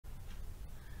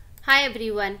Hi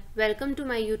everyone, welcome to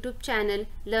my YouTube channel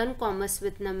Learn Commerce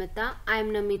with Namita. I am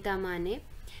Namita Mane.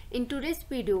 In today's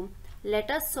video,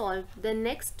 let us solve the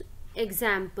next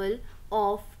example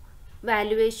of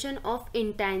valuation of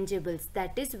intangibles,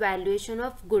 that is valuation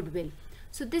of goodwill.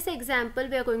 So this example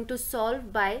we are going to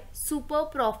solve by super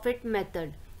profit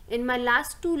method. In my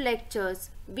last two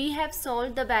lectures, we have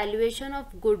solved the valuation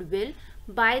of goodwill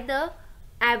by the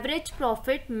average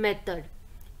profit method.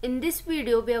 In this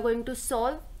video, we are going to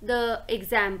solve the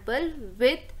example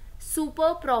with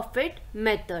super profit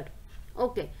method.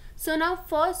 Okay, so now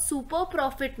for super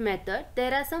profit method,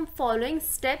 there are some following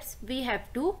steps we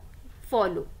have to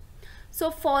follow. So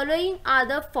following are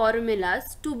the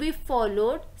formulas to be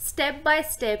followed step by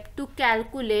step to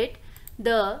calculate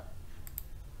the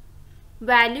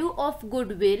value of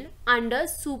goodwill under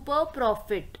super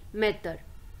profit method.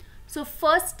 So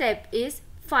first step is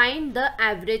find the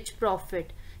average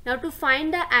profit. Now to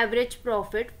find the average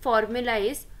profit, formula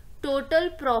is total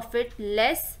profit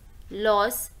less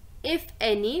loss if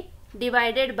any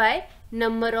divided by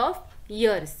number of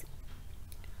years.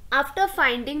 After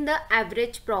finding the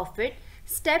average profit,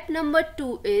 step number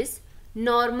 2 is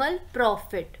normal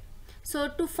profit. So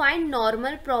to find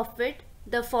normal profit,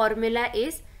 the formula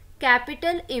is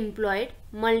capital employed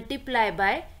multiplied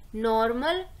by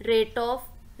normal rate of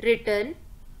return.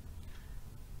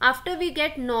 After we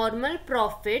get normal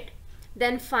profit,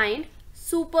 then find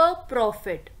super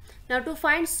profit. Now to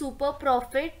find super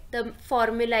profit, the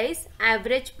formula is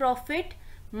average profit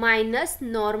minus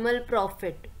normal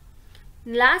profit.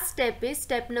 Last step is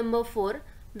step number 4,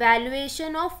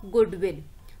 valuation of goodwill.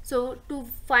 So to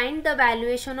find the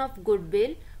valuation of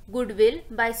goodwill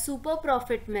by super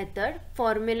profit method,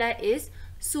 formula is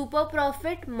super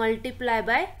profit multiplied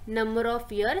by number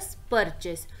of years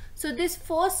purchase. So these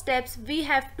 4 steps we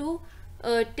have to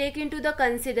take into the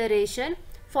consideration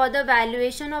for the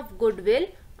valuation of goodwill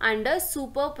under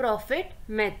super profit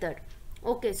method.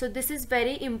 Okay, so this is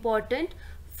very important,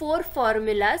 4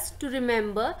 formulas to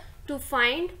remember to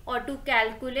find or to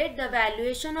calculate the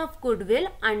valuation of goodwill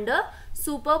under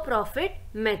super profit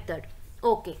method.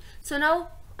 Okay, so now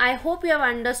I hope you have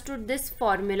understood this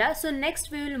formula. So next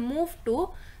we will move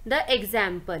to the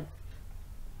example.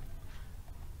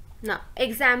 Now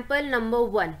example number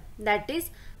 1, that is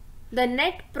the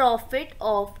net profit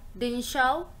of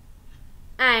Dinshaw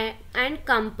and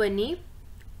company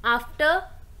after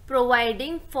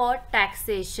providing for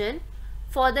taxation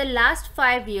for the last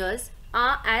 5 years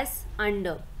are as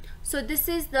under. So this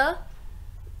is the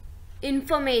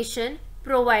information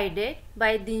provided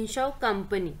by Dinshaw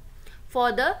company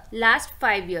for the last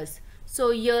 5 years. So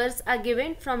years are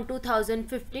given from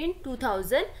 2015 to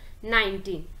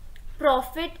 2019.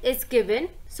 Profit is given.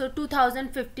 So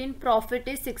 2015 profit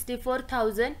is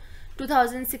 64,000,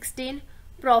 2016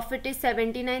 profit is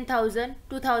 79,000,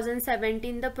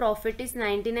 2017 the profit is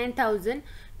 99,000,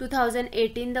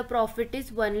 2018 the profit is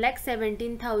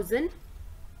 1,17,000,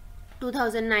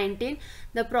 2019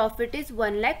 the profit is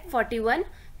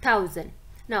 1,41,000.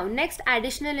 Now next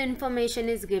additional information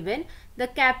is given. The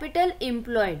capital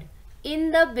employed in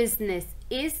the business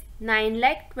is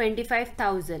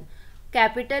 9,25,000.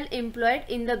 Capital employed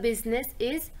in the business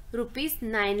is rupees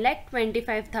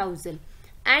 9,25,000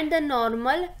 and the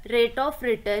normal rate of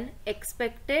return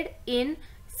expected in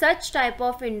such type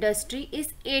of industry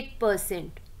is 8%.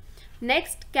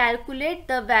 Next, calculate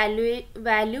the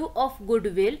value of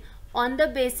goodwill on the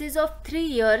basis of 3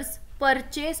 years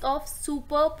purchase of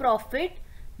super profit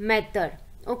method.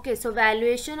 Okay, so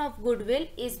valuation of goodwill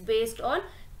is based on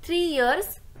 3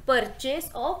 years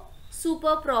purchase of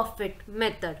super profit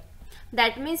method.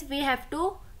 That means we have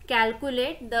to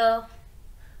calculate the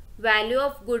value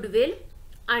of goodwill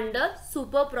under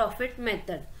super profit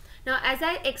method. Now as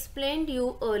I explained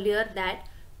you earlier that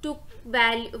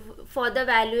for the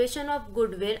valuation of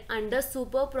goodwill under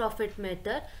super profit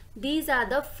method, these are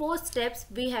the 4 steps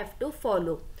we have to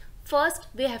follow. First,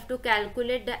 we have to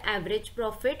calculate the average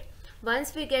profit.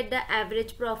 Once we get the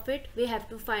average profit, we have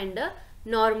to find the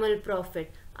normal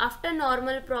profit. After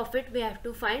normal profit, we have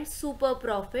to find super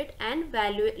profit, and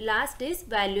last is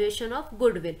valuation of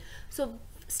goodwill. So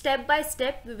step by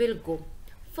step we will go.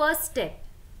 First step,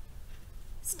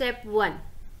 step 1,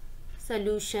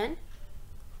 solution.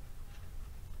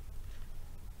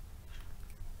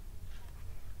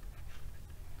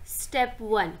 Step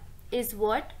 1 is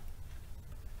what?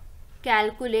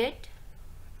 Calculate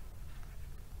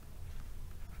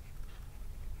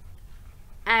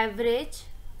average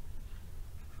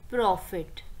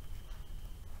profit.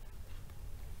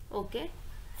 Okay,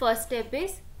 first step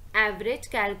is average,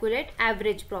 calculate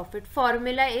average profit.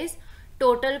 Formula is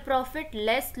total profit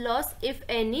less loss if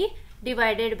any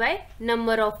divided by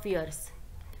number of years.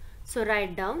 So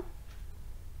write down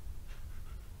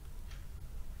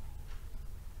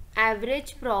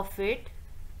average profit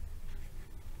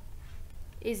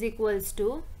is equals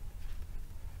to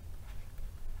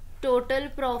total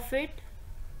profit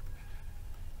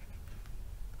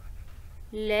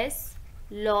less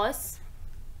loss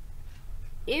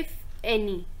if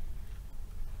any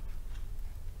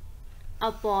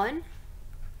upon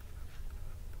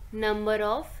number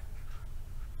of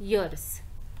years.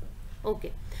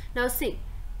 Okay, now see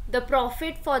the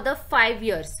profit for the 5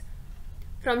 years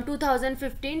from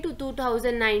 2015 to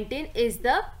 2019 is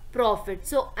the profit.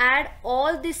 So add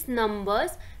all these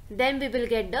numbers, then we will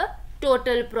get the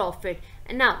total profit.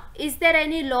 Now, is there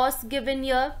any loss given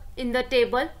here in the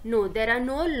table? No, there are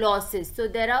no losses. So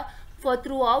there are, for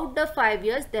throughout the 5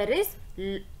 years there is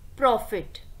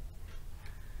profit.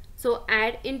 So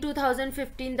add in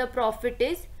 2015 the profit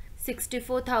is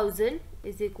 64,000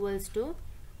 is equals to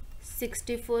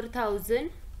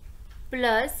 64,000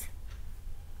 plus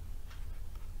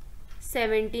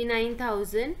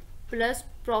 79,000 plus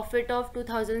profit of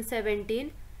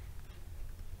 2017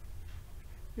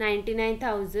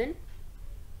 99,000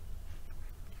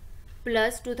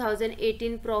 plus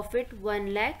 2018 profit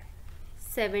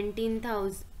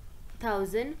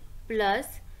 1,17,000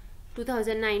 plus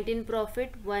 2019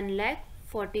 profit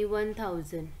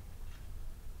 1,41,000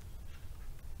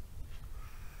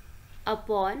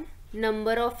 upon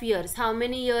number of years. How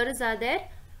many years are there?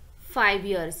 5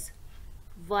 years.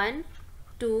 1,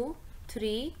 2,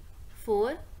 3,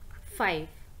 4, 5.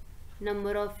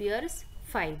 Number of years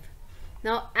 5.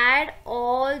 Now add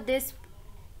all this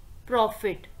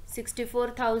profit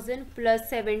 64,000 plus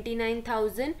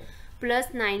 79,000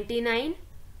 plus 99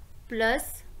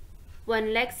 plus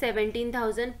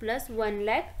 1,17,000 plus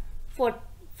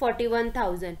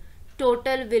 1,41,000.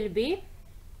 Total will be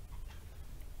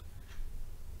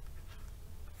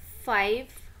 5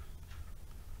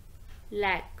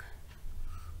 lakh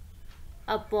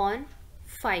upon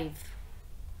 5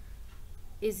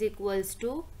 is equals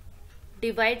to,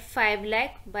 divide 5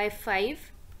 lakh by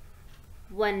 5,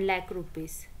 1 lakh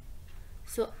rupees.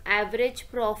 So average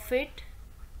profit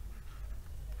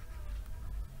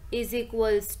is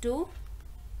equals to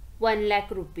 1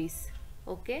 lakh rupees.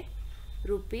 Okay,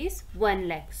 rupees 1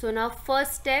 lakh. So now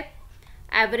first step,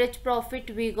 average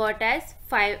profit we got as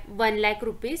 1 lakh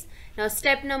rupees. Now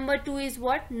step number 2 is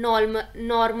what?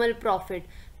 Normal profit.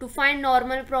 To find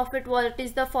normal profit, what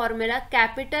is the formula?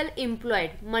 Capital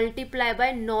employed multiply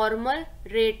by normal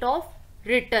rate of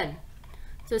return.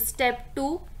 So step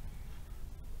 2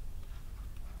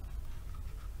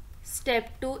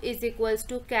 is equals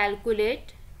to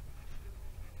calculate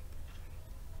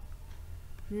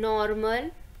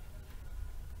normal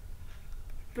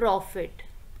profit.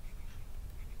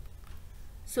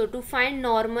 So to find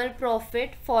normal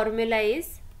profit, formula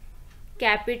is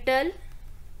capital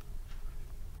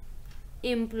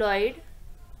employed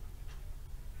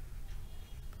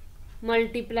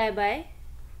multiply by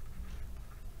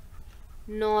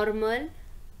normal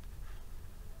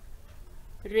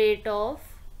rate of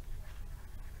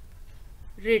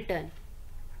return.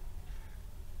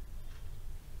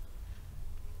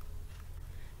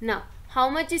 Now how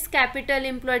much is capital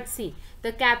employed? See,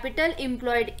 the capital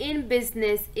employed in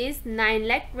business is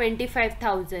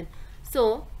 9,25,000.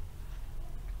 So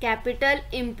capital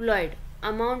employed,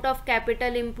 amount of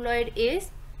capital employed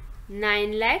is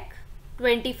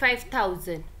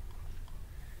 9,25,000.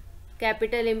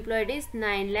 Capital employed is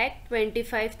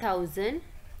 9,25,000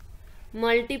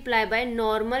 multiply by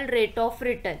normal rate of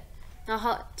return.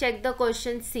 Now check the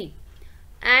question C.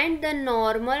 And the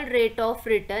normal rate of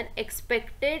return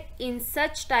expected in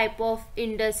such type of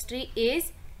industry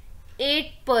is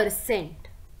 8%.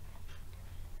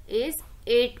 Is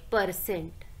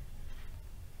 8%.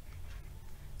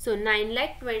 So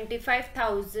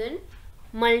 9,25,000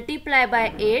 multiply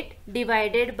by 8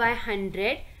 divided by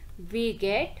 100, we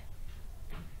get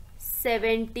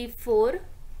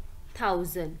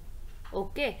 74,000.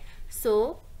 Okay,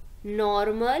 so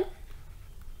normal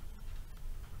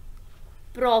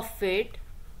profit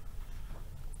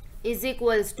is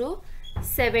equals to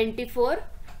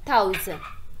 74,000.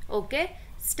 Okay,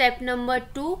 step number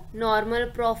 2, normal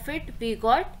profit we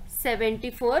got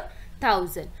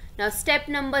 74,000. Now step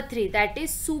number 3, that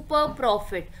is super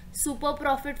profit. Super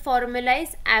profit formula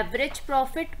is average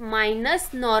profit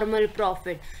minus normal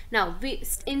profit. Now we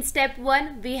in step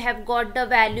 1 we have got the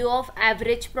value of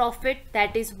average profit,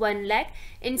 that is 1 lakh.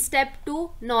 In step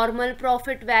 2 normal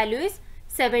profit value is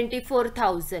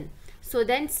 74,000. So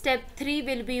then step 3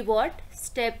 will be what?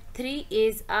 Step 3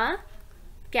 is a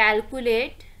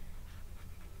calculate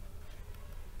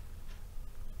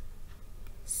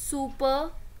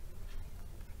super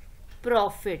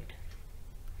profit.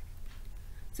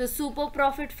 So super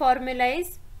profit formula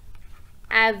is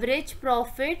average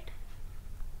profit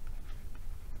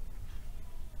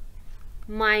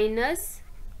minus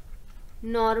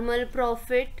normal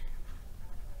profit.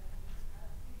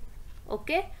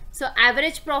 Okay, so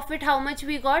average profit, how much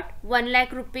we got? 1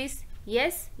 lakh rupees.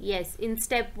 Yes, in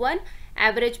step 1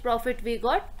 average profit we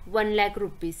got 1 lakh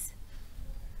rupees.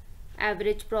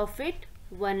 Average profit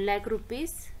 1 lakh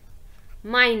rupees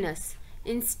minus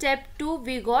in step 2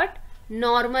 we got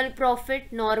normal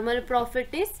profit. Normal profit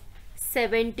is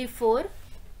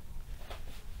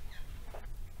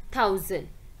 74,000.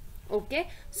 Okay,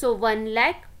 so 1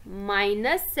 lakh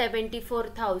minus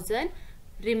 74,000,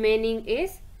 remaining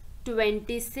is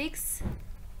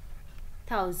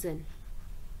 26,000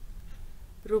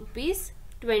 rupees.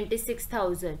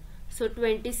 26,000. So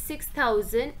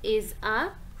 26,000 is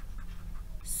a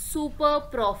super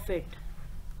profit.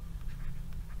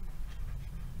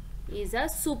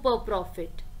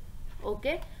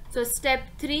 Okay, so step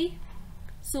 3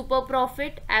 super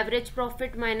profit, average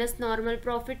profit minus normal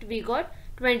profit, we got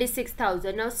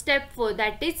 26,000. Now step 4,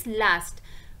 that is last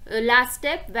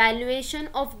step, valuation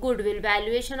of goodwill.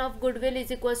 Valuation of goodwill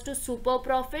is equals to super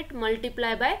profit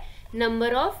multiplied by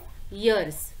number of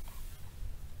years.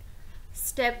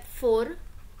 Step 4,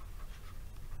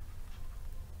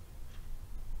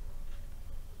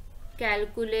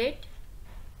 calculate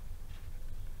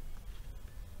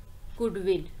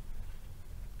goodwill.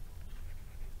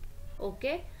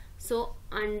 Okay, so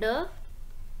under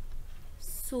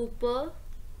super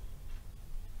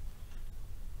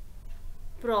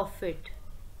profit.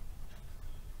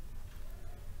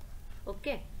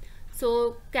 Okay,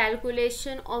 so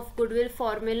calculation of goodwill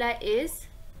formula is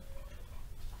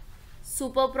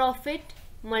super profit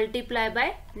multiplied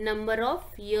by number of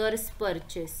years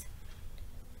purchase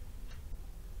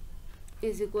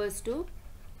is equals to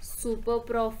super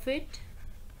profit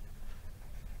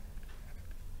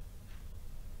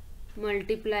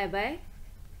multiplied by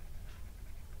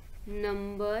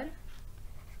number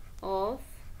of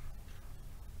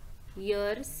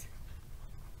years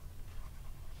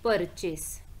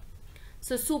purchase.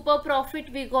 So super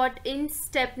profit we got in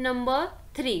step number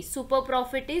 3. Super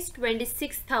profit is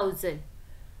 26,000.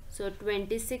 So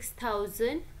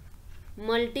 26,000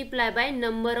 multiplied by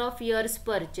number of years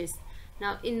purchase.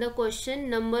 Now in the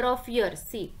question, number of years,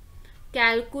 see,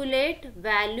 calculate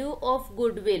value of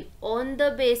goodwill on the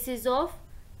basis of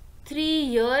 3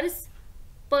 years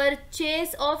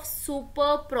purchase of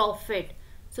super profit.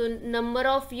 So number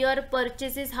of year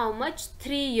purchase is how much?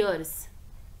 3 years.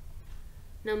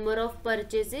 Number of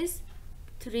purchase is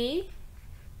 3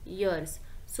 years.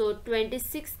 So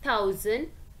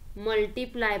 26,000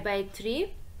 multiplied by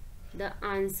 3, the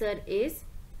answer is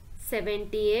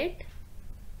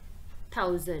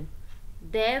 78,000.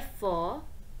 Therefore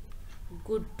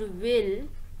goodwill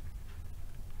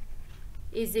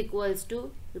is equals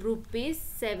to rupees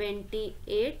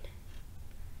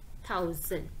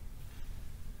 78,000.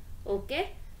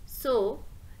 Okay, so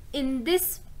in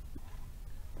this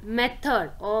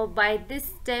method or by this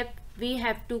step we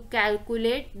have to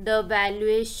calculate the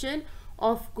valuation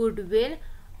of goodwill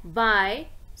by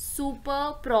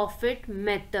super profit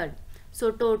method.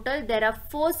 So total there are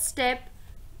 4 steps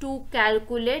to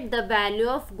calculate the value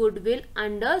of goodwill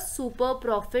under super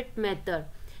profit method.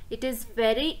 It is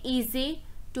very easy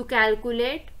to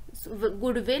calculate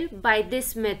goodwill by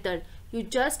this method. You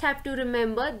just have to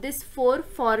remember this 4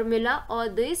 formula or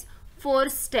this 4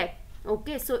 step.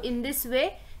 Okay, so in this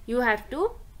way you have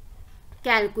to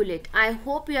calculate. I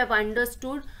hope you have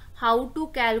understood how to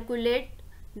calculate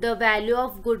the value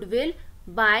of goodwill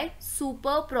by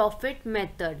super profit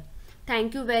method.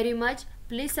 Thank you very much.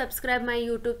 Please subscribe my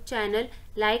YouTube channel,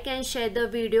 like and share the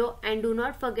video, and do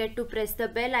not forget to press the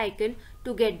bell icon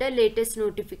to get the latest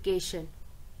notification.